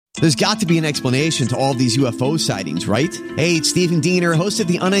There's got to be an explanation to all of these UFO sightings, right? Hey, it's Stephen Diener, host of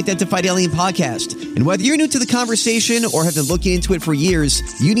the Unidentified Alien Podcast. And whether you're new to the conversation or have been looking into it for years,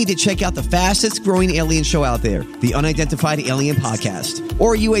 you need to check out the fastest growing alien show out there, the Unidentified Alien Podcast,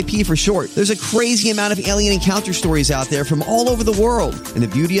 or UAP for short. There's a crazy amount of alien encounter stories out there from all over the world. And the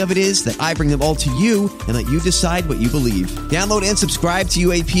beauty of it is that I bring them all to you and let you decide what you believe. Download and subscribe to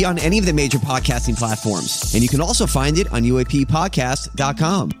UAP on any of the major podcasting platforms. And you can also find it on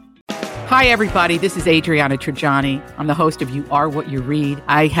UAPpodcast.com. Hi, everybody. This is Adriana Trajani. I'm the host of You Are What You Read.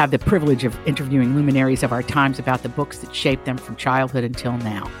 I have the privilege of interviewing luminaries of our times about the books that shaped them from childhood until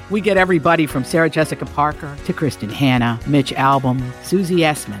now. We get everybody from Sarah Jessica Parker to Kristen Hanna, Mitch Albom, Susie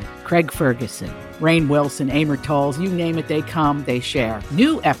Essman, Craig Ferguson, Rainn Wilson, Amor Tolls, you name it, they come, they share.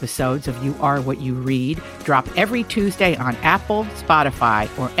 New episodes of You Are What You Read drop every Tuesday on Apple, Spotify,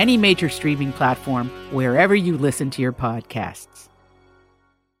 or any major streaming platform wherever you listen to your podcasts.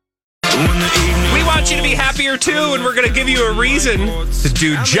 We want you to be happier too, and we're going to give you a reason to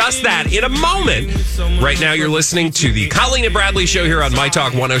do just that in a moment. Right now, you're listening to the Colleen and Bradley Show here on My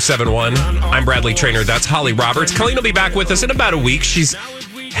Talk 107.1. I'm Bradley Traynor. That's Holly Roberts. Colleen will be back with us in about a week. She's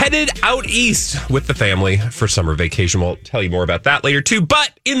headed out east with the family for summer vacation. We'll tell you more about that later too.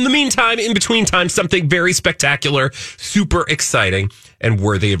 But in the meantime, in between time, something very spectacular, super exciting, and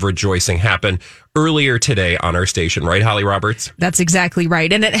worthy of rejoicing happened earlier today on our station. Right, Holly Roberts? That's exactly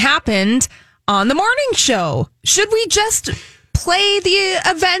right. And it happened on the morning show. Should we just play the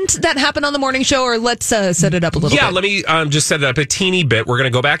event that happened on the morning show, or let's set it up a little bit? Yeah, let me just set it up a teeny bit. We're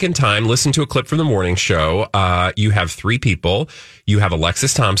going to go back in time, listen to a clip from the morning show. You have three people. You have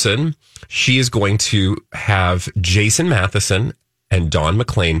Alexis Thompson. She is going to have Jason Matheson and Dawn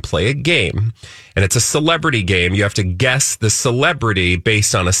McLean play a game. And it's a celebrity game. You have to guess the celebrity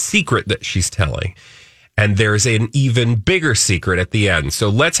based on a secret that she's telling. And there's an even bigger secret at the end. So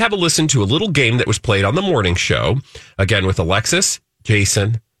let's have a listen to a little game that was played on the morning show. Again, with Alexis,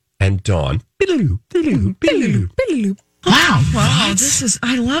 Jason, and Dawn. Wow,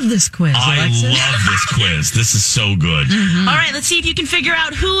 I love this quiz, Alexis. I love this quiz. This is so good. Mm-hmm. All right, let's see if you can figure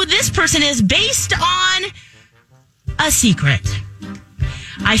out who this person is based on a secret.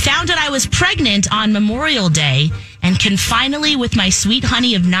 I found out I was pregnant on Memorial Day and can finally, with my sweet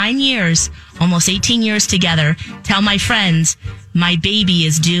honey of 9 years, almost 18 years together, tell my friends my baby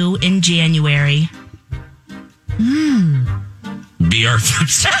is due in January. B. Arthur.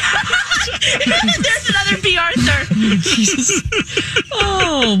 There's another B. Arthur. Jesus.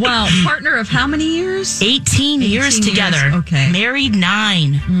 Oh, wow. Partner of how many years? 18 years together. Okay. Married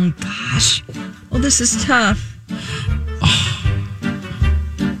 9. Oh, gosh. Well, this is tough.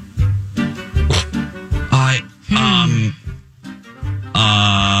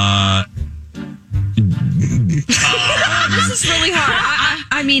 This is really hard.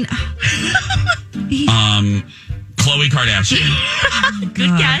 I mean, Khloe Kardashian.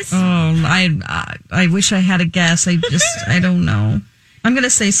 Good guess. Oh, I wish I had a guess. I don't know. I'm going to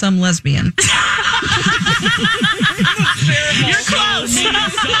say some lesbian. You're close.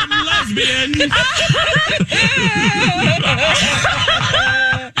 Some lesbian.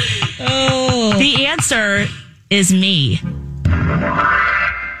 Oh. The answer is me.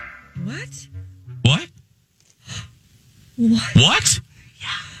 What? What? What?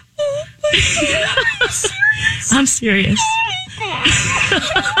 Oh, my God. I'm serious.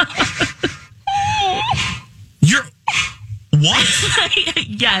 You're... What?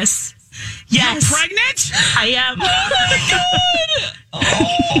 Yes. You're pregnant? I am. Oh,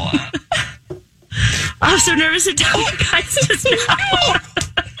 my God. I'm so nervous to tell you guys just now.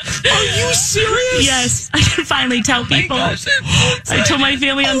 Are you serious? Yes, I can finally tell people. Gosh, I told my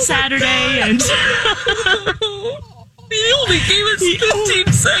family on Saturday, and You only gave us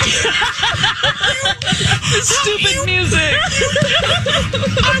 15 seconds. This stupid music.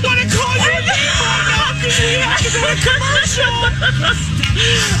 I want to call you a name right now because we have to go to commercial.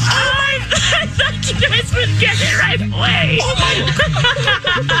 I thought you guys would get it right away. Oh my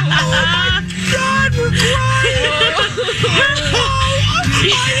God, we're crying.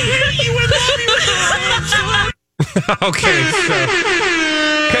 I hate you and love you. Okay, so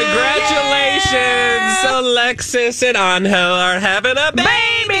congratulations, Alexis and Angel are having a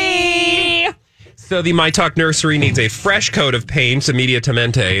baby. So the My Talk Nursery needs a fresh coat of paint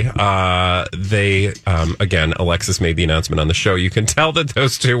immediatamente. Again, Alexis made the announcement on the show. You can tell that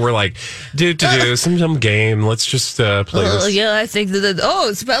those two were like, do some game. Let's just play this. Yeah, I think that.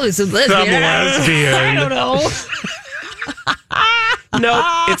 It's probably some lesbian. Some lesbian. I don't know. Nope,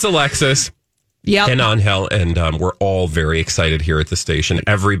 it's Alexis. Yep. and Angel, and we're all very excited here at the station.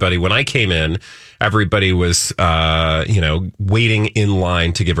 Everybody, when I came in, everybody was, waiting in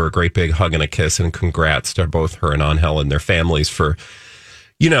line to give her a great big hug and a kiss, and congrats to both her and Angel and their families for,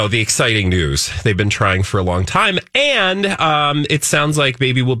 the exciting news they've been trying for a long time. And it sounds like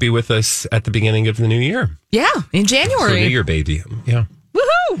baby will be with us at the beginning of the new year. Yeah, in So January. New Year baby. Yeah.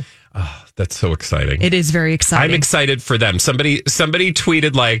 Woohoo! Oh, that's so exciting. It is very exciting. I'm excited for them. Somebody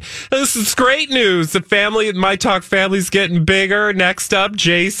tweeted like, "This is great news. The family, My Talk family's getting bigger. Next up,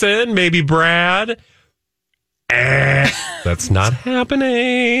 Jason, maybe Brad." That's not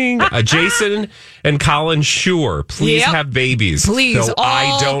happening. Jason and Colin, sure, please have babies. Please, so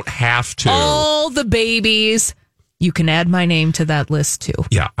I don't have to. All the babies. You can add my name to that list too.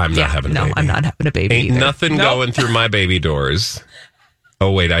 Yeah, I'm not having a baby. No, I'm not having a baby. Ain't either. nothing going through my baby doors.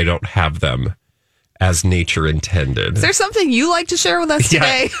 Oh wait, I don't have them as nature intended. Is there something you like to share with us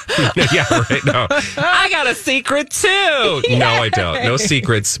today? Yeah, right. No, I got a secret too. No, I don't. No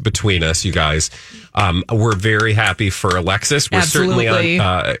secrets between us, you guys. We're very happy for Alexis. We're Absolutely.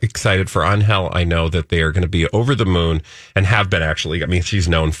 certainly excited for Angel. I know that they are going to be over the moon and have been actually. I mean, she's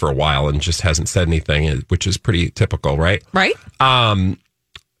known for a while and just hasn't said anything, which is pretty typical, right? Right.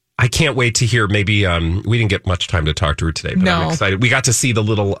 I can't wait to hear. Maybe we didn't get much time to talk to her today, but I'm excited. We got to see the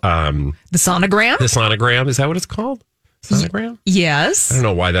little the sonogram. The sonogram, is that what it's called? Sonogram? Yes. I don't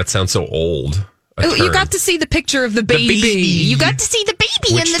know why that sounds so old. You got to see the picture of the baby. You got to see the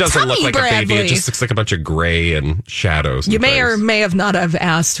baby Which in the doesn't tummy, look like Bradley. a baby. It just looks like a bunch of gray and shadows. You and may things. or may have not have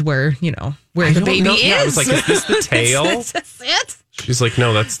asked where the baby is. Yeah, I was like, is this the tail? That's it. She's like,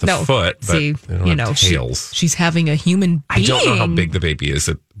 no, that's the foot. But See, they don't have tails. she's having a human being. I don't know how big the baby is.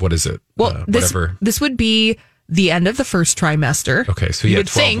 What is it? Well, whatever. this would be the end of the first trimester. Okay, so you yeah, would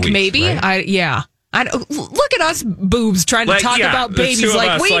 12 think weeks, maybe. right? I don't, look at us boobs trying to talk about the babies two of like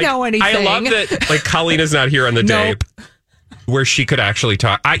us, we know anything. I love that. Like Colleen is not here on the day Nope. where she could actually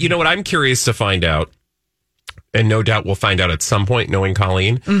talk. You know what? I'm curious to find out, and no doubt we'll find out at some point, knowing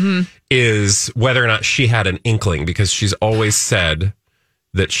Colleen, is whether or not she had an inkling, because she's always said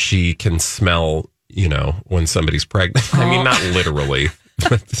that she can smell, when somebody's pregnant. I mean, not literally.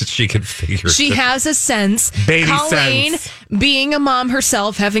 She can figure. She has a sense. Baby Colleen, sense. being a mom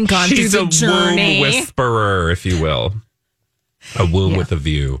herself, having gone She's through the a journey. womb whisperer, if you will. A womb with a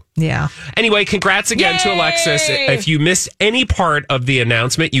view. Yeah. Anyway, congrats again to Alexis. If you missed any part of the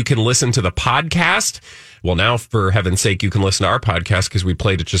announcement, you can listen to the podcast. Well, now, for heaven's sake, you can listen to our podcast because we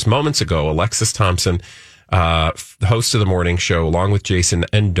played it just moments ago. Alexis Thompson, the host of the morning show, along with Jason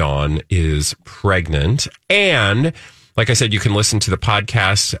and Dawn, is pregnant. And like I said, you can listen to the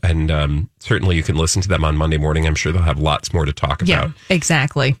podcast, and certainly you can listen to them on Monday morning. I'm sure they'll have lots more to talk about. Yeah,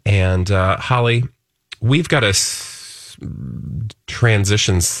 exactly. And Holly, we've got to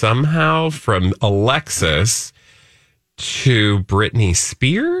transition somehow from Alexis to Britney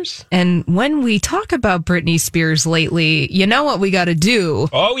Spears. And when we talk about Britney Spears lately, you know what we got to do?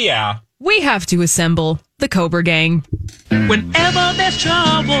 Oh, yeah. We have to assemble the Cobra Gang. Whenever there's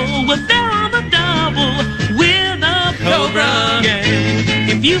trouble, we're there on the double. We're the Cobra Gang.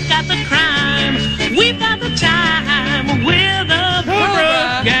 If you've got the crime, we've got the time. We're the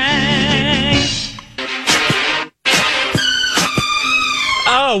Cobra Gang.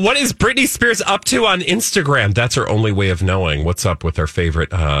 Oh, what is Britney Spears up to on Instagram? That's her only way of knowing what's up with our favorite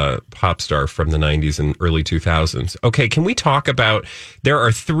pop star from the 90s and early 2000s. Okay, can we talk about, there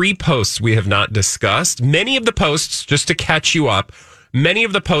are 3 posts we have not discussed. Many of the posts, just to catch you up, many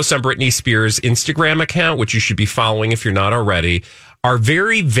of the posts on Britney Spears' Instagram account, which you should be following if you're not already, are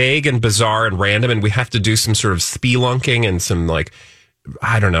very vague and bizarre and random, and we have to do some sort of spelunking and some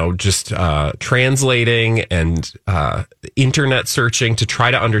I don't know, just translating and internet searching to try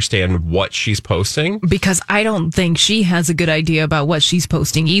to understand what she's posting. Because I don't think she has a good idea about what she's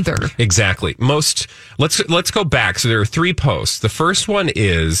posting either. Exactly. Let's go back. So there are 3 posts. The first one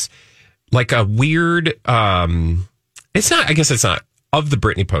is like a weird, it's not of the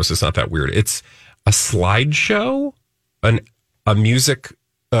Britney post. It's not that weird. It's a slideshow, a music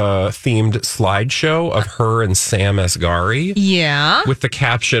themed slideshow of her and Sam Asghari. Yeah. With the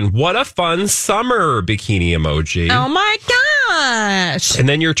caption, "What a fun summer," bikini emoji. Oh my gosh. And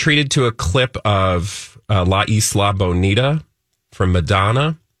then you're treated to a clip of La Isla Bonita from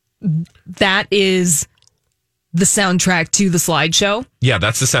Madonna. That is the soundtrack to the slideshow. Yeah,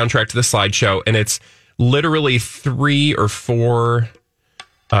 that's the soundtrack to the slideshow. And it's literally 3 or 4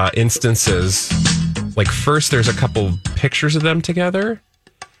 instances. Like, first there's a couple pictures of them together.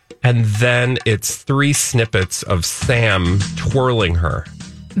 And then it's 3 snippets of Sam twirling her.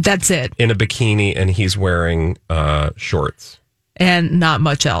 That's it. In a bikini, and he's wearing shorts. And not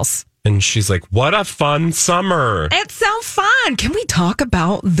much else. And she's like, what a fun summer. It sounds fun. Can we talk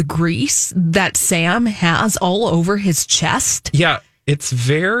about the grease that Sam has all over his chest? Yeah, it's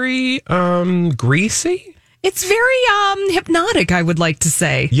very greasy. It's very hypnotic, I would like to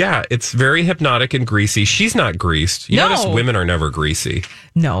say. Yeah, it's very hypnotic and greasy. She's not greased. You No. notice women are never greasy.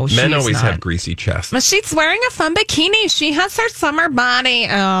 No, she's Men always not. have greasy chests. But she's wearing a fun bikini. She has her summer body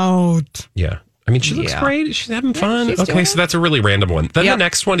out. Yeah. I mean, she looks Yeah. great. She's having fun. she's Okay, doing so that's a really random one. Then the Yep.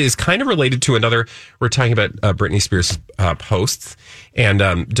 next one is kind of related to another. We're talking about Britney Spears posts. And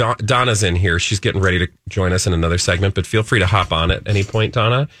Donna's in here. She's getting ready to join us in another segment, but feel free to hop on at any point,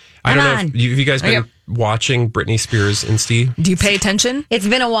 Donna. I don't know if have you guys been Yep. watching Britney Spears Insta? Do you pay attention? It's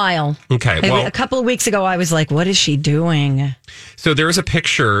been a while. Okay, well, A couple of weeks ago, I was like, what is she doing? so there is a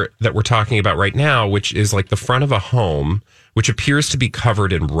picture that we're talking about right now, which is like the front of a home, which appears to be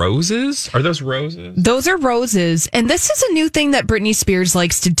covered in roses. Are those roses? Those are roses. And this is a new thing that Britney Spears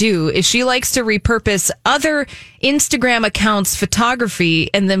likes to do is she likes to repurpose other Instagram accounts' photography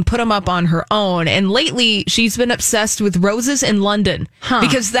and then put them up on her own. And lately she's been obsessed with roses in London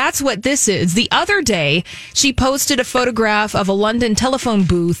because that's what this is. The other day she posted a photograph of a London telephone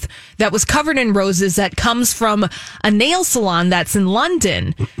booth that was covered in roses that comes from a nail salon that's in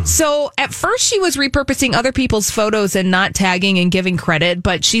London. So at first she was repurposing other people's photos and not tagging and giving credit,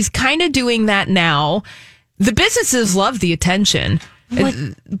 but she's kind of doing that now. The businesses love the attention.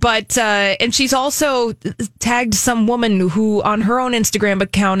 But and she's also tagged some woman who on her own Instagram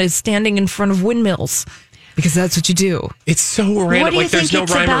account is standing in front of windmills because that's what you do. It's so random. What do you Like, there's think no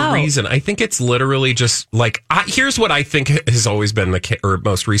it's rhyme about? or reason. I think it's literally just like, here's what I think has always been the case, or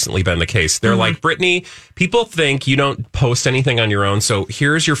most recently been the case. They're like, Brittany, people think you don't post anything on your own. So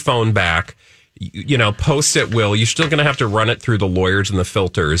here's your phone back. You know, post at will. You're still going to have to run it through the lawyers and the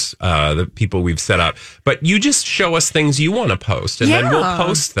filters, the people we've set up. But you just show us things you want to post, and then we'll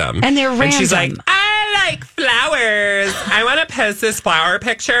post them. And they're And she's like, random. I like flowers. I want to post this flower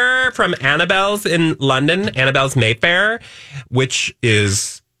picture from Annabelle's in London, Annabelle's Mayfair, which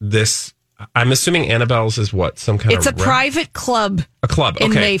is this. I'm assuming Annabelle's is what? Some kind It's a of private club. A club,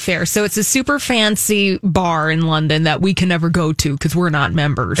 in okay. Mayfair. So it's a super fancy bar in London that we can never go to because we're not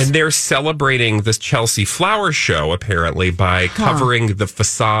members. And they're celebrating this Chelsea Flower Show, apparently, by covering the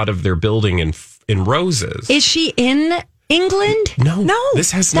facade of their building in roses. Is she in England? No. No, This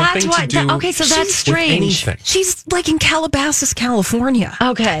has That's nothing what. to do Okay, so that's with strange. anything. She's like in Calabasas, California.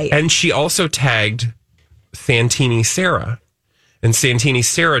 Okay. And she also tagged Santini Sarah. And Santini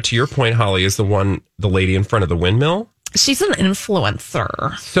Sarah, to your point, Holly, is the lady in front of the windmill. She's an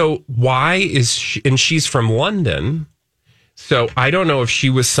influencer. So why is she, and she's from London. So I don't know if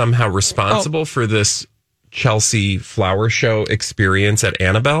she was somehow responsible for this Chelsea Flower Show experience at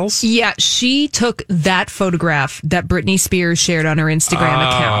Annabelle's. Yeah, she took that photograph that Britney Spears shared on her Instagram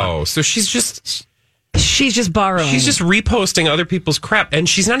account. Oh, so she's just borrowing. She's just reposting other people's crap, and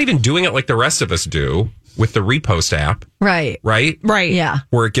she's not even doing it like the rest of us do with the repost app, right. right? Right. Yeah.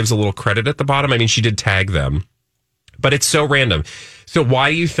 Where it gives a little credit at the bottom. I mean, she did tag them, but it's so random. So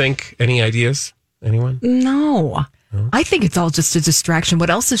why do you think? Any ideas? Anyone? No. I think it's all just a distraction. What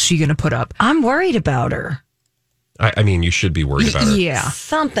else is she going to put up? I'm worried about her. I mean, you should be worried about her. Yeah.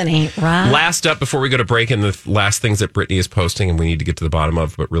 Something ain't right. Last up, before we go to break, and the last things that Britney is posting, and we need to get to the bottom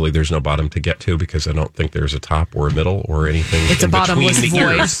of, but really there's no bottom to get to because I don't think there's a top or a middle or anything. It's a in bottomless between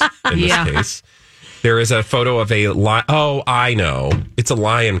the voice. ears in Yeah. this case. There is a photo of a lion. Oh, I know. It's a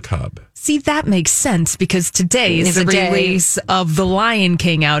lion cub. See, that makes sense because today is It's the a day. release of The Lion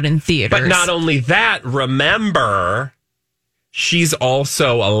King out in theaters. But not only that, remember, she's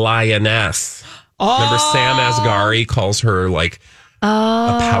also a lioness. Remember, Sam Asghari calls her like a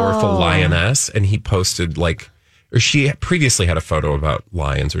powerful lioness, and he posted or she previously had a photo about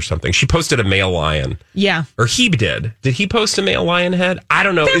lions or something. She posted a male lion. Yeah. Or he did. Did he post a male lion head? I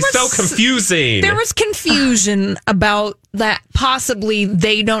don't know. It's so confusing. There was confusion about that. Possibly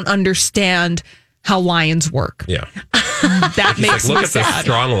they don't understand how lions work. Yeah. That He's makes like, look me at this sad.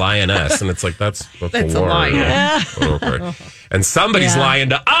 strong lioness. And it's like, that's That's a lord. lion. Okay. And somebody's lying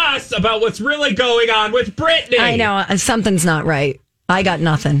to us about what's really going on with Britney. I know. Something's not right. I got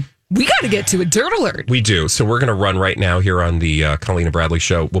nothing. We got to get to a dirt alert. We do. So we're going to run right now here on the Colleen and Bradley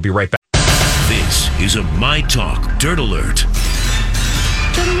Show. We'll be right back. This is a My Talk Dirt Alert.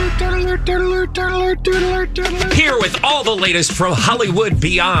 Here with all the latest from Hollywood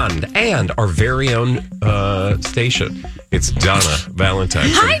Beyond and our very own station. It's Donna Valentine.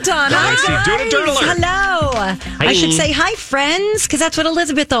 Hi, Donna. Donna, Steve, doing a dirt alert. Hello. I should say hi, friends, because that's what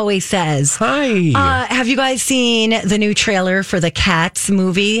Elizabeth always says. Hi. Have you guys seen the new trailer for the Cats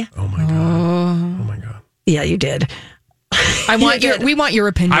movie? Oh my god. Oh my god. Yeah, you did. We want your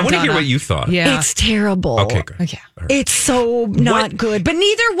opinion. I want to hear Donna. what you thought. Yeah. It's terrible. Okay, good. Okay. It's so not good, but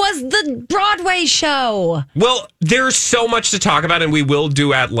neither was the Broadway show. Well, there's so much to talk about, and we will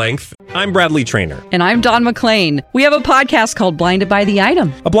do at length. I'm Bradley Trainer. And I'm Don McClain. We have a podcast called Blinded by the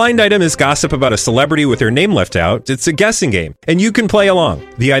Item. A blind item is gossip about a celebrity with their name left out. It's a guessing game, and you can play along.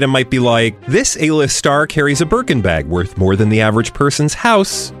 The item might be like, this A-list star carries a Birkin bag worth more than the average person's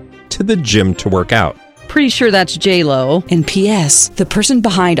house to the gym to work out. Pretty sure that's J-Lo. And P.S. the person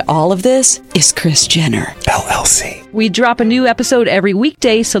behind all of this is Kris Jenner, LLC. We drop a new episode every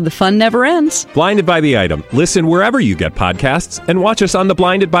weekday so the fun never ends. Blinded by the Item. Listen wherever you get podcasts and watch us on the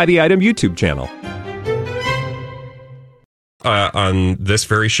Blinded by the Item YouTube channel. On this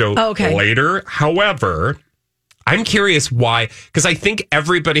very show later. However, I'm curious why, because I think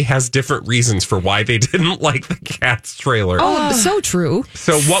everybody has different reasons for why they didn't like the Cats trailer. Oh, so true.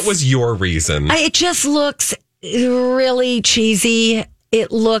 So what was your reason? It just looks really cheesy.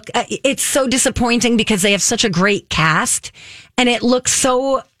 It's so disappointing because they have such a great cast and it looks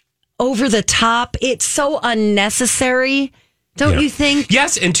so over the top. It's so unnecessary. Don't you think?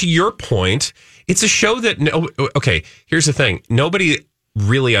 Yes. And to your point, it's a show that, here's the thing. Nobody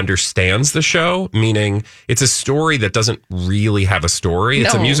really understands the show, meaning it's a story that doesn't really have a story.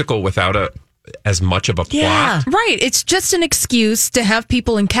 It's a musical without as much of a plot. Right. It's just an excuse to have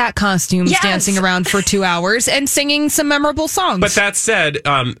people in cat costumes dancing around for 2 hours and singing some memorable songs. But that said,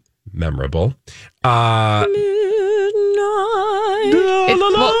 memorable. Midnight,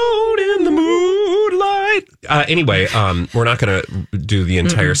 alone in the moonlight. Anyway, we're not going to do the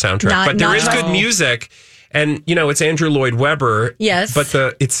entire soundtrack, but there is good music. And, it's Andrew Lloyd Webber. Yes. But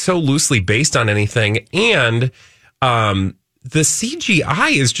it's so loosely based on anything. And the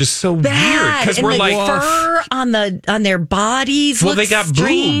CGI is just so weird. Because we're like fur on their bodies. Well, they got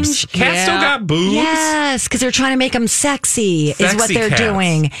strange. boobs. Cats still got boobs. Yes, because they're trying to make them sexy is what they're cats.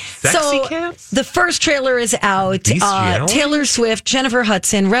 doing. Sexy cats? The first trailer is out. Taylor Swift, Jennifer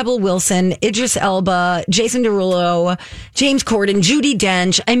Hudson, Rebel Wilson, Idris Elba, Jason Derulo, James Corden, Judi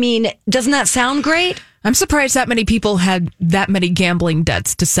Dench. I mean, doesn't that sound great? I'm surprised that many people had that many gambling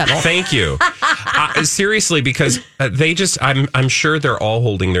debts to settle. Thank you. Seriously, because they just, I'm sure they're all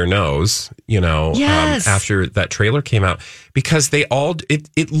holding their nose, after that trailer came out, because they all,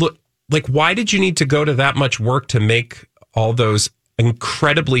 it looked like, why did you need to go to that much work to make all those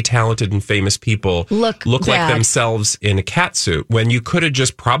incredibly talented and famous people look like themselves in a cat suit when you could have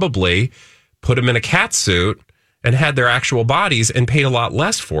just probably put them in a cat suit and had their actual bodies and paid a lot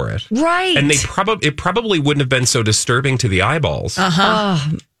less for it. Right. And it probably wouldn't have been so disturbing to the eyeballs.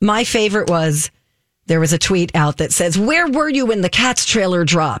 My favorite was, there was a tweet out that says, "Where were you when the Cats trailer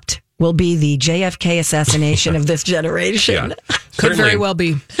dropped? Will be the JFK assassination of this generation." Yeah. Could very well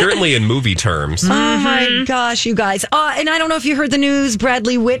be. Certainly in movie terms. Oh my gosh, you guys. And I don't know if you heard the news.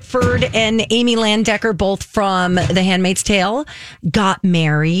 Bradley Whitford and Amy Landecker, both from The Handmaid's Tale, got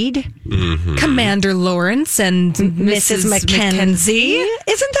married. Mm-hmm. Commander Lawrence and Mrs. Mackenzie.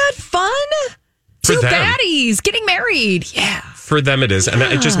 Isn't that fun? For Two them. baddies getting married. Yeah. For them it is. And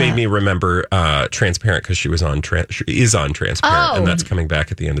it just made me remember Transparent, because she is on Transparent. And that's coming back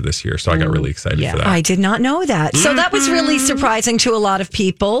at the end of this year. So I got really excited for that. I did not know that. So that was really surprising to a lot of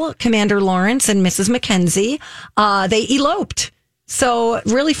people. Commander Lawrence and Mrs. Mackenzie, they eloped. So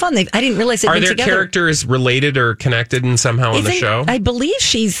really fun. I didn't realize they'd been together. Are their characters related or connected in somehow on the show? I believe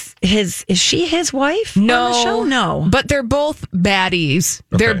she's his. Is she his wife? No. On the show? No. But they're both baddies.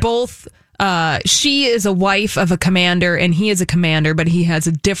 Okay. They're both. She is a wife of a commander, and he is a commander, but he has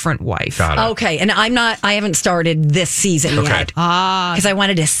a different wife. Got it. Okay, and I haven't started this season yet. Because I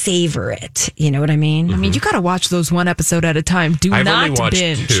wanted to savor it. You know what I mean? I mean, you got to watch those one episode at a time. I've not only watched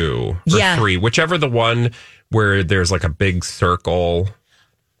binge. 2 or 3, whichever the one where there's like a big circle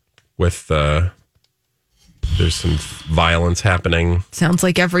with there's some violence happening. Sounds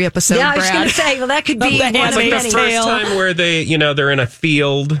like every episode. Yeah, I was Brad. going to say, well, that could be one It's of like the many. first time where they're in a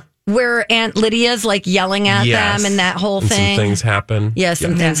field. Where Aunt Lydia's like yelling at them and that whole and thing. Some things happen. Yes,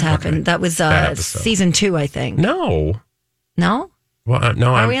 some things happen. Okay. That was season 2, I think. No. No? Well,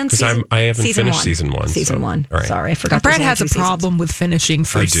 no, Are we on because I haven't finished season 1. Season 1. All right. Sorry, I forgot. Brad there's has a only 2 problem with finishing I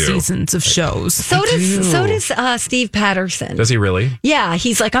first do. seasons of shows. So does Steve Patterson. Does he really? Yeah,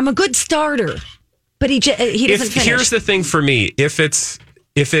 he's like, I'm a good starter, but he doesn't finish. Here's the thing for me: if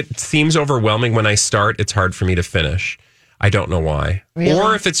it seems overwhelming when I start, it's hard for me to finish. I don't know why. Really?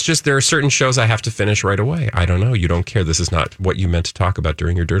 Or if it's just there are certain shows I have to finish right away. I don't know. You don't care. This is not what you meant to talk about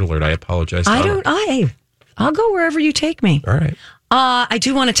during your Dirt Alert. I apologize. I'll go wherever you take me. All right. I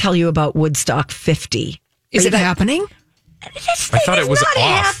do want to tell you about Woodstock 50. Is it happening? This I thought thing it was not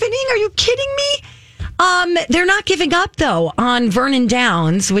off. happening. Are you kidding me? They're not giving up, though, on Vernon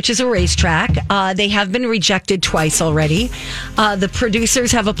Downs, which is a racetrack. They have been rejected twice already. The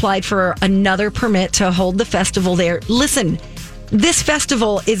producers have applied for another permit to hold the festival there. Listen, this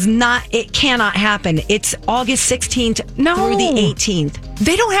festival it cannot happen. It's August 16th through the 18th.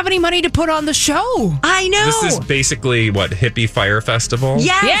 They don't have any money to put on the show. I know. This is basically, Hippie Fire Festival?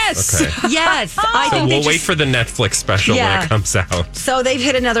 Yes. Okay. Yes. So we'll wait for the Netflix special when it comes out. So they've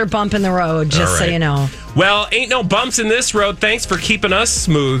hit another bump in the road, just so you know. Well, ain't no bumps in this road. Thanks for keeping us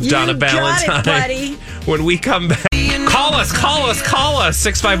smooth, Donna Valentine. Got it, buddy. When we come back, call us.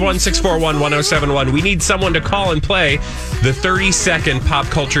 651-641-1071. We need someone to call and play the 30-second pop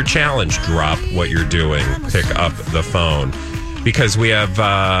culture challenge. Drop what you're doing. Pick up the phone. Because we have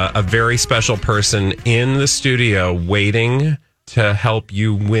a very special person in the studio waiting to help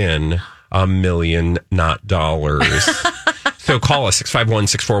you win $1 million, not dollars. So call us,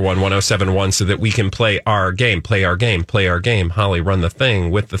 651-641-1071, so that we can play our game. Play our game. Holly, run the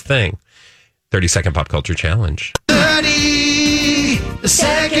thing with the thing. 30-second pop culture challenge.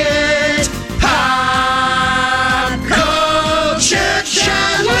 30-second pop culture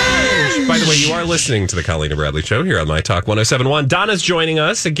challenge. By the way, you are listening to the Colleen and Bradley Show here on My Talk 107.1. Donna's joining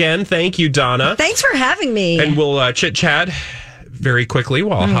us again. Thank you, Donna. Thanks for having me. And we'll chit-chat very quickly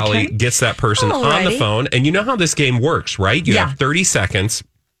while Holly gets that person on the phone. And you know how this game works, right? You have 30 seconds,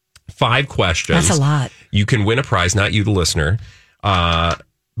 5 questions. That's a lot. You can win a prize, not you, the listener.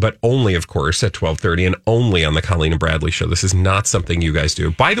 But only, of course, at 12:30 and only on the Colleen and Bradley Show. This is not something you guys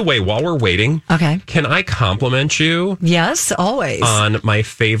do. By the way, while we're waiting, can I compliment you? Yes, always. On my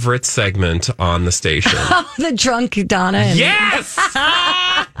favorite segment on the station. The drunk Donna. Yes!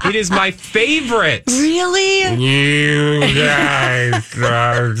 It is my favorite. Really? You guys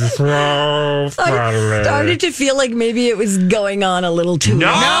are so funny. I started to feel like maybe it was going on a little too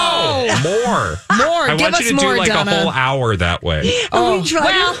long. More. I want you to do like Donna. a whole hour that way.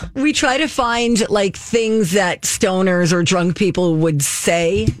 We try to find like things that stoners or drunk people would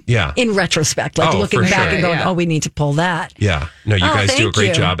say in retrospect, like looking back and going, we need to pull that. Yeah. No, you guys do a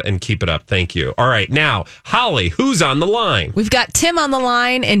great job and keep it up. Thank you. All right. Now, Holly, who's on the line? We've got Tim on the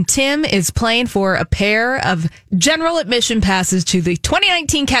line, and Tim is playing for a pair of general admission passes to the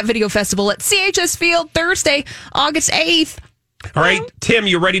 2019 Cat Video Festival at CHS Field Thursday, August 8th. All right, Tim,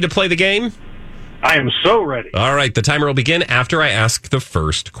 you ready to play the game? I am so ready. All right, the timer will begin after I ask the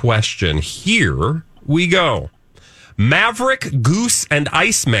first question. Here we go. Maverick, Goose, and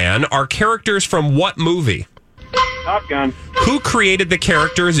Iceman are characters from what movie? Top Gun. Who created the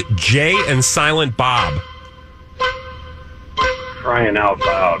characters Jay and Silent Bob? Crying out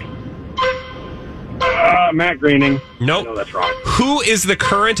loud. Matt Groening. Nope. No, that's wrong. Who is the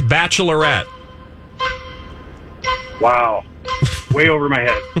current Bachelorette? Wow. Way over my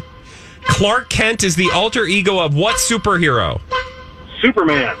head. Clark Kent is the alter ego of what superhero?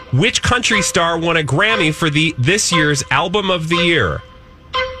 Superman. Which country star won a Grammy for this year's Album of the Year?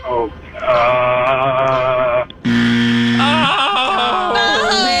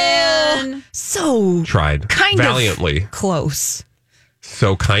 Man. So tried kind valiantly. Of close.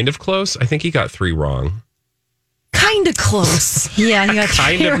 So kind of close? I think he got 3 wrong. Kind of close. Yeah, you got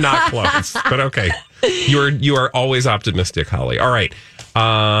kind of not close, but okay. You are always optimistic, Holly. All right.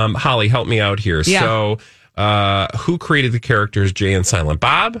 Holly, help me out here. Yeah. So, who created the characters Jay and Silent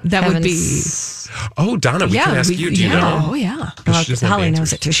Bob? That would be. Oh, Donna, we can ask you. Do you know? Oh, yeah. Holly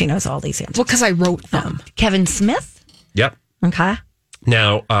knows it too. She knows all these answers. Well, because I wrote them. Kevin Smith? Yep. Okay.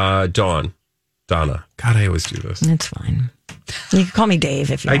 Now, Donna. God, I always do this. It's fine. You can call me Dave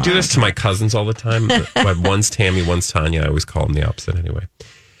if you want. I do this to my cousins all the time. One's Tammy, one's Tanya. I always call them the opposite anyway.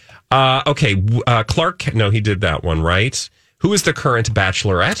 Okay. Clark. No, he did that one, right? Who is the current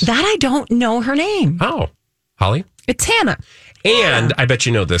Bachelorette? That I don't know her name. Oh, Holly? It's Hannah. And I bet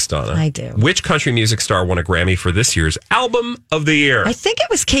you know this, Donna. I do. Which country music star won a Grammy for this year's Album of the Year? I think it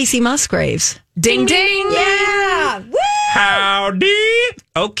was Casey Musgraves. Ding, ding. Yeah. Woo! Howdy.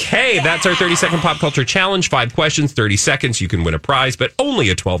 Okay, that's our 30-second pop culture challenge. 5 questions, 30 seconds. You can win a prize, but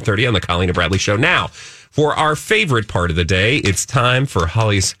only at 12:30 on the Colleen and Bradley Show. Now, for our favorite part of the day, it's time for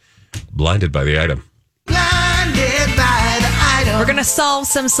Holly's Blinded by the Item. Blinded by the item. We're going to solve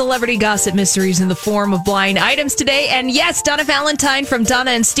some celebrity gossip mysteries in the form of blind items today. And yes, Donna Valentine from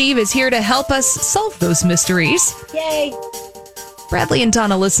Donna and Steve is here to help us solve those mysteries. Yay. Bradley and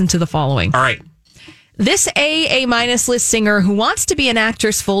Donna, listen to the following. All right. This A- list singer who wants to be an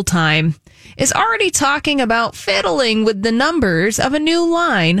actress full time is already talking about fiddling with the numbers of a new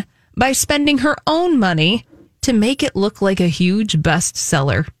line by spending her own money to make it look like a huge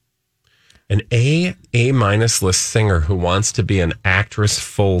bestseller. An A-minus list singer who wants to be an actress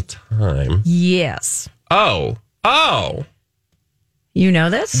full time. Yes. Oh. You know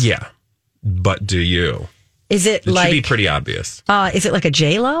this? Yeah. But do you? Is it It like... should be pretty obvious. Is it like a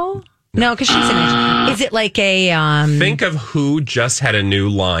J-Lo? No, because she's an... Is it like a... Think of who just had a new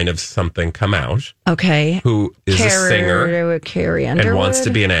line of something come out. Okay. Who is a singer Carrie and Underwood. wants to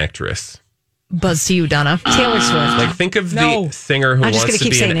be an actress. Buzz to you, Donna. Taylor Swift. Like, think of the singer who I'm just wants gonna to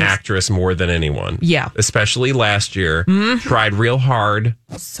keep be an saying names. actress more than anyone. Yeah. Especially last year. Tried real hard.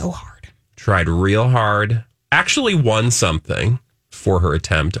 So hard. Tried real hard. Actually won something for her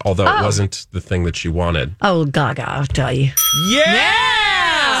attempt, although it wasn't the thing that she wanted. Oh, Gaga, I'll tell you. Yeah!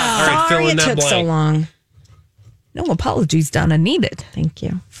 All right, Sorry fill in it that took blank. so long. No apologies, Donna, needed. Thank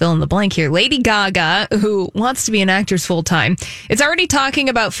you. Fill in the blank here. Lady Gaga, who wants to be an actress full time, is already talking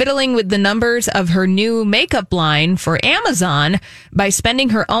about fiddling with the numbers of her new makeup line for Amazon by spending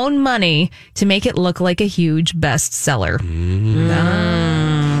her own money to make it look like a huge bestseller.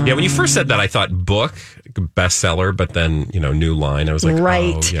 Yeah, when you first said that, I thought book, bestseller, but then, new line. I was like,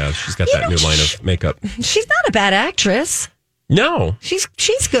 Right. oh, yeah, she's got that new line of makeup. She's not a bad actress. No. She's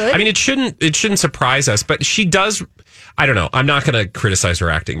good. I mean, it shouldn't surprise us, but she does. I don't know. I'm not going to criticize her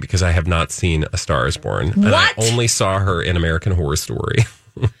acting because I have not seen A Star Is Born. And I only saw her in American Horror Story.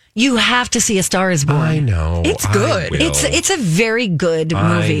 You have to see A Star Is Born. I know. It's I good. will. It's a very good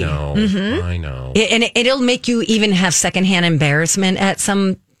movie. I know. Mhm. I know. And it'll make you even have secondhand embarrassment at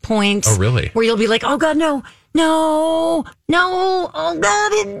some point. Oh, really? Where you'll be like, oh, God, no. Oh,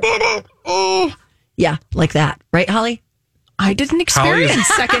 God, it did it. Oh. Yeah, like that. Right, Holly? I didn't experience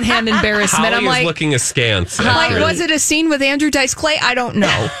secondhand embarrassment. Holly I'm is like, looking askance. was it a scene with Andrew Dice Clay? I don't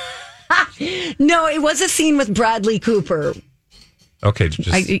know. No, it was a scene with Bradley Cooper. Okay, she's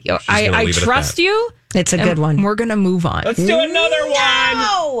gonna I leave it at trust that. you. It's a good one. We're going to move on. Let's do another one.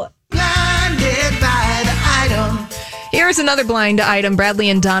 No! Blinded by the item. Here's another blind item. Bradley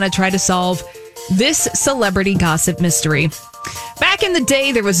and Donna try to solve this celebrity gossip mystery. Back in the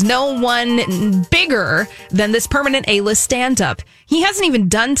day, there was no one bigger than this permanent A-list stand-up. He hasn't even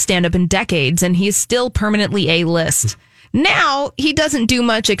done stand-up in decades, and he's still permanently A-list. Now, he doesn't do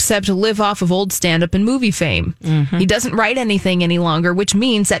much except live off of old stand-up and movie fame. He doesn't write anything any longer, which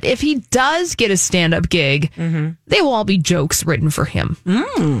means that if he does get a stand-up gig, they will all be jokes written for him.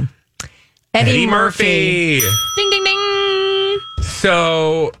 Eddie Murphy. Ding, ding, ding.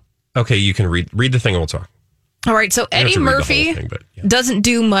 So, okay, you can read the thing and we'll talk. All right, so You don't have Eddie to read the whole Murphy thing, but, yeah. doesn't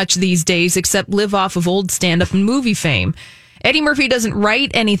do much these days except live off of old stand-up and movie fame. Eddie Murphy doesn't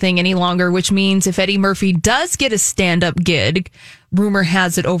write anything any longer, which means if Eddie Murphy does get a stand-up gig, rumor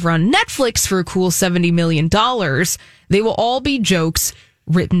has it over on Netflix for a cool $70 million, they will all be jokes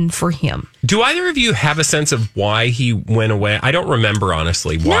written for him. Do either of you have a sense of why he went away? I don't remember,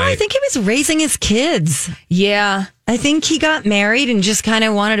 honestly, why. No, I think he was raising his kids. Yeah. I think he got married and just kind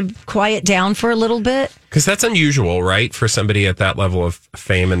of wanted to quiet down for a little bit. Because that's unusual, right? For somebody at that level of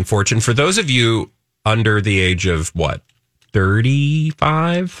fame and fortune. For those of you under the age of, what,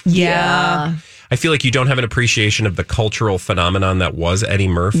 35? Yeah. I feel like you don't have an appreciation of the cultural phenomenon that was Eddie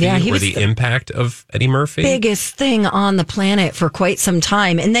Murphy, Yeah, he or was the the impact of Eddie Murphy. Biggest thing on the planet for quite some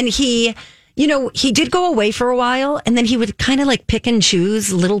time. And then he did go away for a while, and then he would kind of like pick and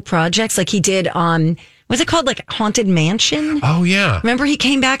choose little projects like he did on, what's it called? Like Haunted Mansion? Oh, yeah. Remember he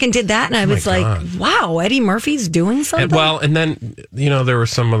came back and did that, and I was like, God. wow, Eddie Murphy's doing something? And then, there were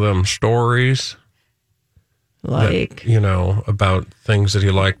some of them stories. Like, that, about things that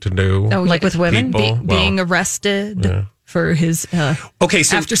he liked to do. Oh, like with women? People. Being arrested for his Okay,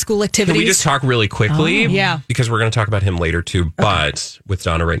 so after-school activities. Can we just talk really quickly? Yeah. Because we're going to talk about him later, too. But with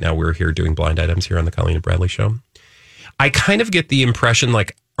Donna right now, we're here doing blind items here on the Colleen and Bradley Show. I kind of get the impression,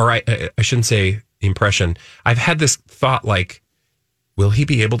 I shouldn't say impression. I've had this thought, will he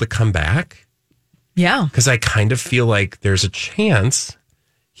be able to come back? Yeah. Because I kind of feel like there's a chance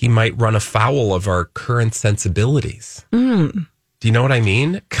he might run afoul of our current sensibilities. Do you know what I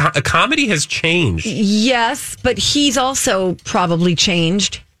mean? Comedy has changed. yes, but he's also probably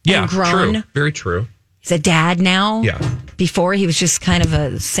changed Yeah, and grown. true. Very true. He's a dad now. Yeah. Before he was just kind of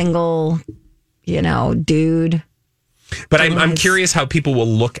a single, dude. But I'm curious how people will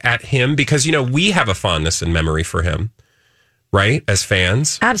look at him because, we have a fondness and memory for him, right? As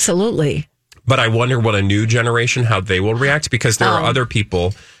fans. Absolutely. But I wonder what a new generation, how they will react because there are other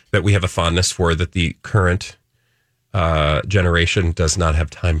people that we have a fondness for that the current generation does not have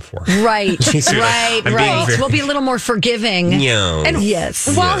time for. Right, I'm being right. very- We'll be a little more forgiving. Yeah. And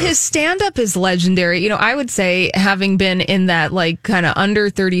yes. while his stand-up is legendary, I would say, having been in that like kind of under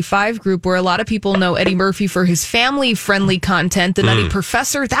 35 group where a lot of people know Eddie Murphy for his family-friendly content, The Nutty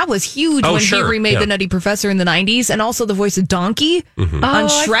Professor, that was huge when he remade The Nutty Professor in the 90s, and also the voice of Donkey on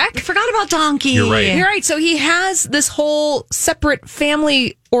Shrek. I forgot about Donkey. You're right. You're right. So he has this whole separate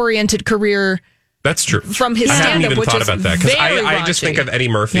family-oriented career. That's true. From his I hadn't stand-up, even which thought is about that because very I just raunchy. think of Eddie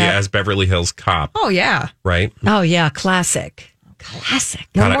Murphy as Beverly Hills Cop. Oh, yeah. Right? Oh, yeah. Classic. Classic.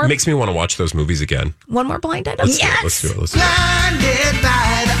 God, it makes me want to watch those movies again. One more blind item? Let's do it. Let's do it.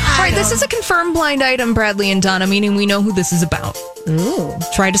 All right, this is a confirmed blind item, Bradley and Donna, meaning we know who this is about. Ooh.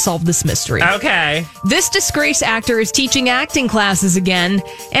 Try to solve this mystery. Okay. This disgraced actor is teaching acting classes again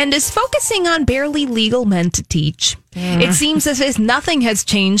and is focusing on barely legal men to teach. It seems as if nothing has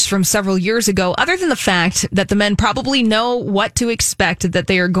changed from several years ago, other than the fact that the men probably know what to expect, that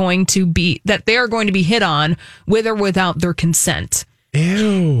they are going to be hit on with or without their consent.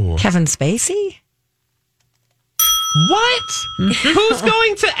 Ew. Kevin Spacey? What? Who's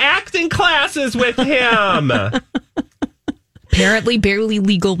going to acting classes with him? Apparently barely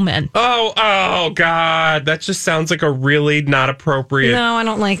legal men. Oh, God. That just sounds like a really not appropriate No, I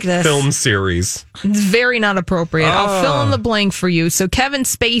don't like this. film series. It's very not appropriate. I'll fill in the blank for you. So Kevin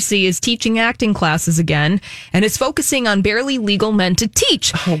Spacey is teaching acting classes again and is focusing on barely legal men to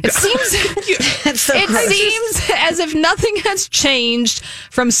teach. It seems as if nothing has changed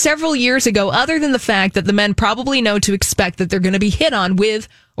from several years ago, other than the fact that the men probably know to expect that they're going to be hit on with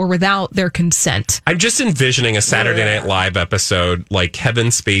or without their consent. I'm just envisioning a Saturday Night Live episode like Kevin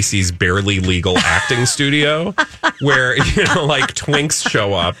Spacey's barely legal acting studio where, like twinks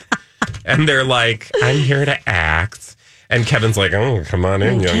show up and they're like, I'm here to act. And Kevin's like, oh, come on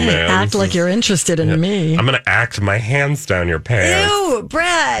in, young man. Act like you're interested in me. I'm going to act my hands down your pants. Ew,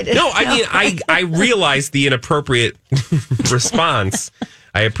 Brad. No, I mean, I realize the inappropriate response.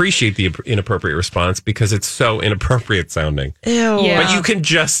 I appreciate the inappropriate response because it's so inappropriate sounding. Ew. Yeah. But you can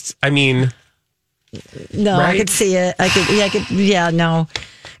just, I mean... No, right? I could see it. No.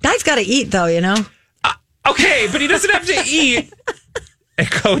 Guy's got to eat, though, Okay, but he doesn't have to eat. And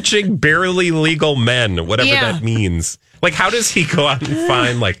coaching barely legal men, whatever that means. Like, how does he go out and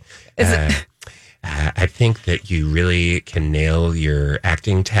find, like... I think that you really can nail your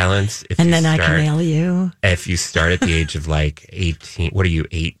acting talents. I can nail you. If you start at the age of like 18. What are you,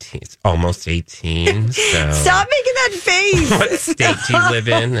 18? It's almost 18. So stop making that face. What state do you live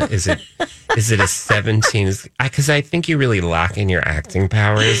in? Is it a 17? Because I think you really lock in your acting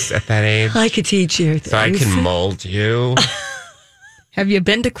powers at that age. I could teach you. So I can mold you. Have you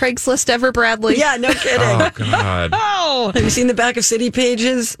been to Craigslist ever, Bradley? Yeah, no kidding. Oh, God. Oh, have you seen the back of City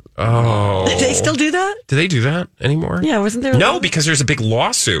Pages? Oh. Do they still do that? Do they do that anymore? Yeah, wasn't there? No, because there's a big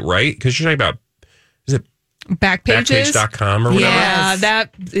lawsuit, right? Because you're talking about, is it Backpages? Backpage.com or whatever? Yeah,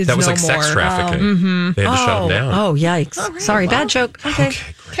 that is that was no like sex more. trafficking. They had to shut them down. Oh, yikes. Right, Sorry, bad joke. Okay.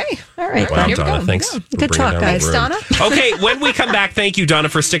 All right. Wow, Here we Donna, go. thanks. Yeah. for Good bringing talk, down the guys. room. Donna? Okay, when we come back, thank you, Donna,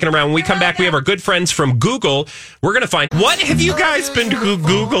 for sticking around. When we come back, we have our good friends from Google. We're going to find, what have you guys been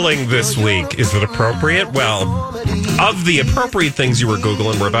Googling this week? Is it appropriate? Well, of the appropriate things you were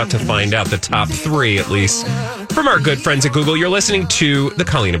Googling, we're about to find out the top 3, at least, from our good friends at Google. You're listening to the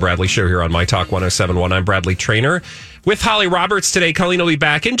Colleen and Bradley Show here on My Talk 107.1. I'm Bradley Traynor with Holly Roberts today. Colleen will be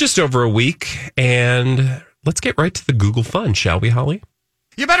back in just over a week. And let's get right to the Google fun, shall we, Holly?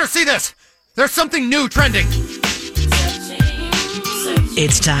 You better see this. There's something new trending.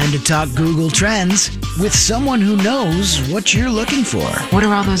 It's time to talk Google Trends with someone who knows what you're looking for. What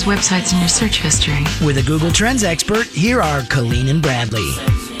are all those websites in your search history? With a Google Trends expert, here are Colleen and Bradley.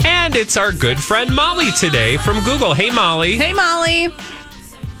 And it's our good friend Molly today from Google. Hey, Molly. Hey, Molly.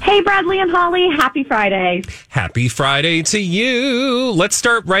 Hey, Bradley and Holly. Happy Friday. Happy Friday to you. Let's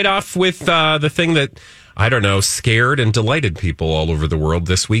start right off with the thing that, I don't know, scared and delighted people all over the world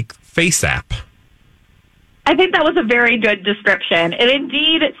this week, FaceApp. I think that was a very good description. It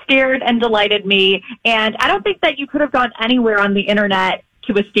indeed scared and delighted me, and I don't think that you could have gone anywhere on the internet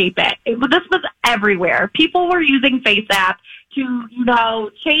to escape it. This was everywhere. People were using FaceApp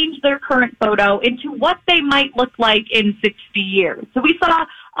to, change their current photo into what they might look like in 60 years. So we saw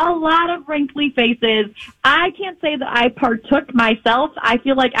a lot of wrinkly faces. I can't say that I partook myself. I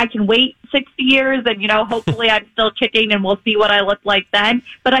feel like I can wait 60 years and, hopefully I'm still kicking and we'll see what I look like then.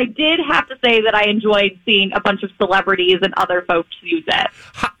 But I did have to say that I enjoyed seeing a bunch of celebrities and other folks use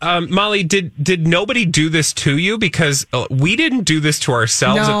it. Molly, did nobody do this to you? Because we didn't do this to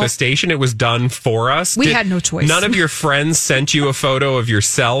ourselves at the station. It was done for us. We had no choice. None of your friends sent you a photo of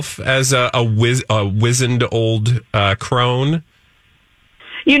yourself as a wizened old crone?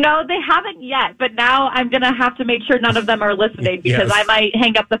 They haven't yet, but now I'm going to have to make sure none of them are listening because I might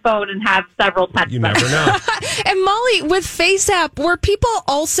hang up the phone and have several texts. You never know. And Molly, with FaceApp, were people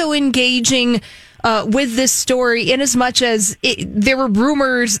also engaging with this story in as much as there were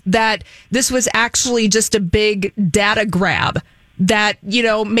rumors that this was actually just a big data grab? That,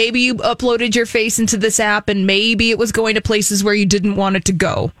 maybe you uploaded your face into this app and maybe it was going to places where you didn't want it to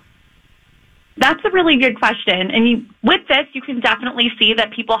go? That's a really good question. And with this, you can definitely see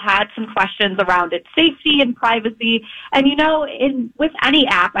that people had some questions around its safety and privacy. And, with any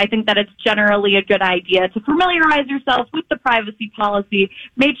app, I think that it's generally a good idea to familiarize yourself with the privacy policy,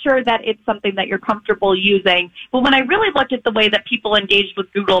 make sure that it's something that you're comfortable using. But when I really looked at the way that people engaged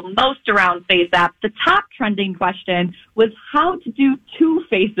with Google most around FaceApp, the top trending question was how to do two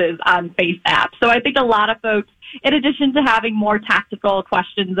faces on FaceApp. So I think a lot of folks, in addition to having more tactical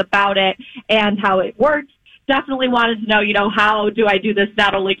questions about it and how it works, definitely wanted to know, how do I do this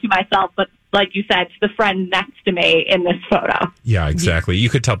not only to myself, but like you said, to the friend next to me in this photo. Yeah, exactly. You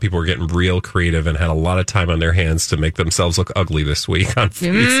could tell people were getting real creative and had a lot of time on their hands to make themselves look ugly this week on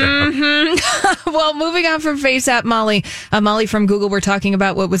FaceApp. Mm-hmm. Well, moving on from FaceApp, Molly. Molly from Google, we're talking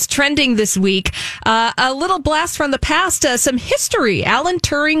about what was trending this week. A little blast from the past, some history. Alan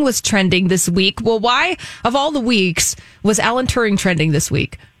Turing was trending this week. Well, why, of all the weeks, was Alan Turing trending this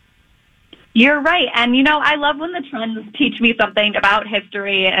week? You're right. And, I love when the trends teach me something about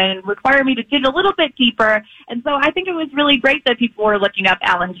history and require me to dig a little bit deeper. And so I think it was really great that people were looking up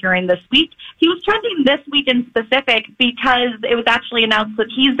Alan Turing this week. He was trending this week in specific because it was actually announced that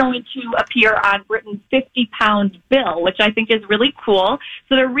he's going to appear on Britain's 50-pound bill, which I think is really cool.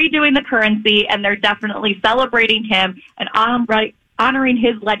 So they're redoing the currency and they're definitely celebrating him and honoring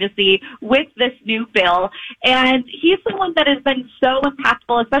his legacy with this new bill. And he's someone that has been so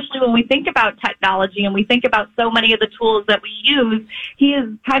impactful, especially when we think about technology and we think about so many of the tools that we use. He is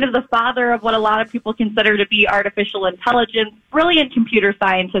kind of the father of what a lot of people consider to be artificial intelligence, brilliant computer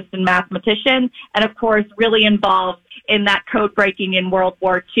scientist and mathematician, and of course, really involved in that code breaking in World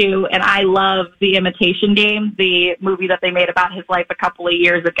War II. And I love The Imitation Game, the movie that they made about his life a couple of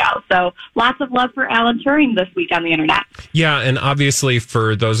years ago. So lots of love for Alan Turing this week on the internet. Yeah, and obviously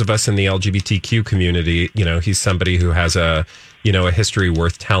for those of us in the LGBTQ community, he's somebody who has a history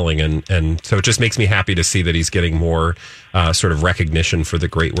worth telling. And so it just makes me happy to see that he's getting more sort of recognition for the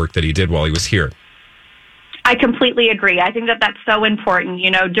great work that he did while he was here. I completely agree. I think that that's so important.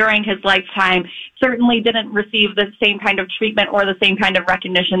 During his lifetime, certainly didn't receive the same kind of treatment or the same kind of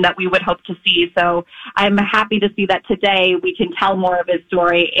recognition that we would hope to see. So I'm happy to see that today we can tell more of his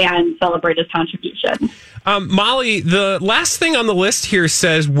story and celebrate his contribution. Molly, the last thing on the list here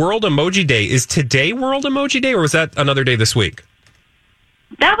says World Emoji Day. Is today World Emoji Day or was that another day this week?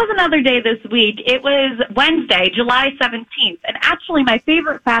 That was another day this week. It was Wednesday, July 17th. And actually, my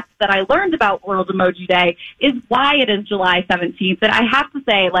favorite fact that I learned about World Emoji Day is why it is July 17th. And I have to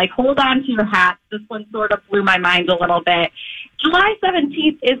say, hold on to your hats. This one sort of blew my mind a little bit. July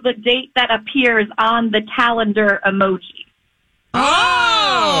 17th is the date that appears on the calendar emoji.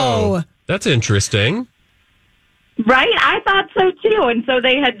 Oh! That's interesting. Right? I thought so, too. And so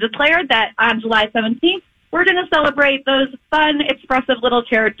they had declared that on July 17th, we're going to celebrate those fun, expressive little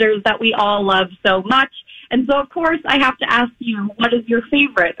characters that we all love so much. And so, of course, I have to ask you, what is your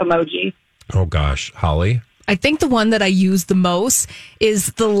favorite emoji? Oh, gosh. Holly? I think the one that I use the most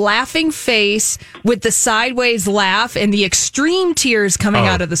is the laughing face with the sideways laugh and the extreme tears coming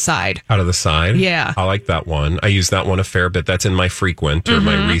out of the side. Out of the side? Yeah. I like that one. I use that one a fair bit. That's in my frequent or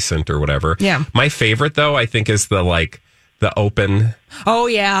my recent or whatever. Yeah. My favorite, though, I think is the open. Oh,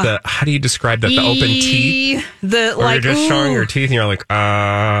 yeah. How do you describe that? The open teeth? You're just showing your teeth and you're like,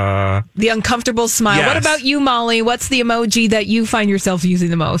 The uncomfortable smile. Yes. What about you, Molly? What's the emoji that you find yourself using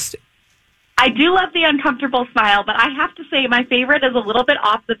the most? I do love the uncomfortable smile, but I have to say my favorite is a little bit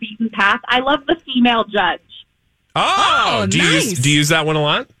off the beaten path. I love the female judge. Oh, do nice. you use that one a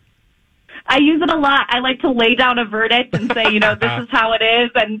lot? I use it a lot. I like to lay down a verdict and say, this is how it is,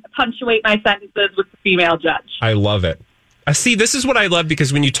 and punctuate my sentences with the female judge. I love it. See, this is what I love,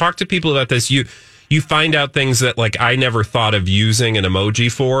 because when you talk to people about this, you find out things that I never thought of using an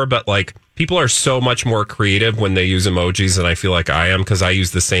emoji for, but People are so much more creative when they use emojis than I feel like I am, because I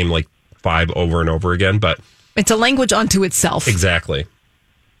use the same 5 over and over again. But it's a language unto itself. Exactly.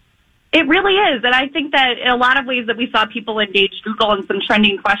 It really is. And I think that in a lot of ways that we saw people engage Google in some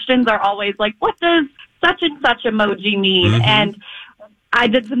trending questions are always like, what does such and such emoji mean? Mm-hmm. And I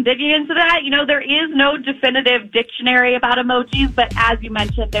did some digging into that. There is no definitive dictionary about emojis, but as you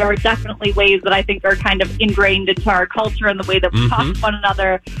mentioned, there are definitely ways that I think are kind of ingrained into our culture and the way that we talk to one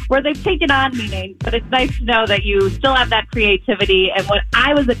another, where they've taken on meaning. But it's nice to know that you still have that creativity. And what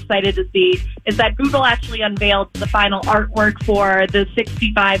I was excited to see is that Google actually unveiled the final artwork for the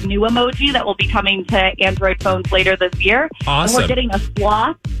 65 new emoji that will be coming to Android phones later this year. Awesome. And we're getting a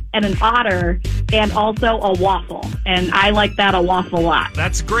sloth and an otter and also a waffle. And I like that a waffle a lot.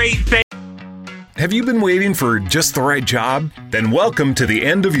 That's great. Have you been waiting for just the right job? Then welcome to the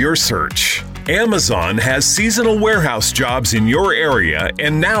end of your search. Amazon has seasonal warehouse jobs in your area,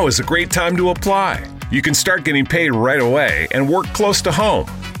 and now is a great time to apply. You can start getting paid right away and work close to home.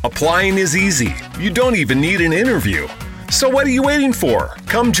 Applying is easy. You don't even need an interview. So what are you waiting for?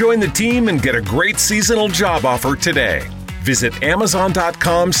 Come join the team and get a great seasonal job offer today. Visit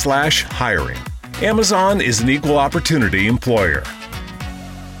Amazon.com/hiring. Amazon is an equal opportunity employer.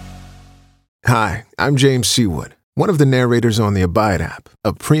 Hi, I'm James Seawood, one of the narrators on the Abide app,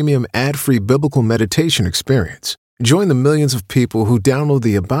 a premium ad-free biblical meditation experience. Join the millions of people who download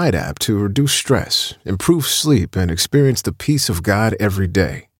the Abide app to reduce stress, improve sleep, and experience the peace of God every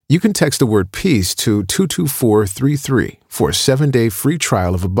day. You can text the word PEACE to 22433 for a 7-day free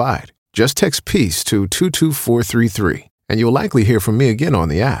trial of Abide. Just text PEACE to 22433, and you'll likely hear from me again on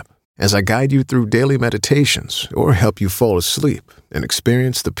the app as I guide you through daily meditations or help you fall asleep and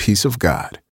experience the peace of God.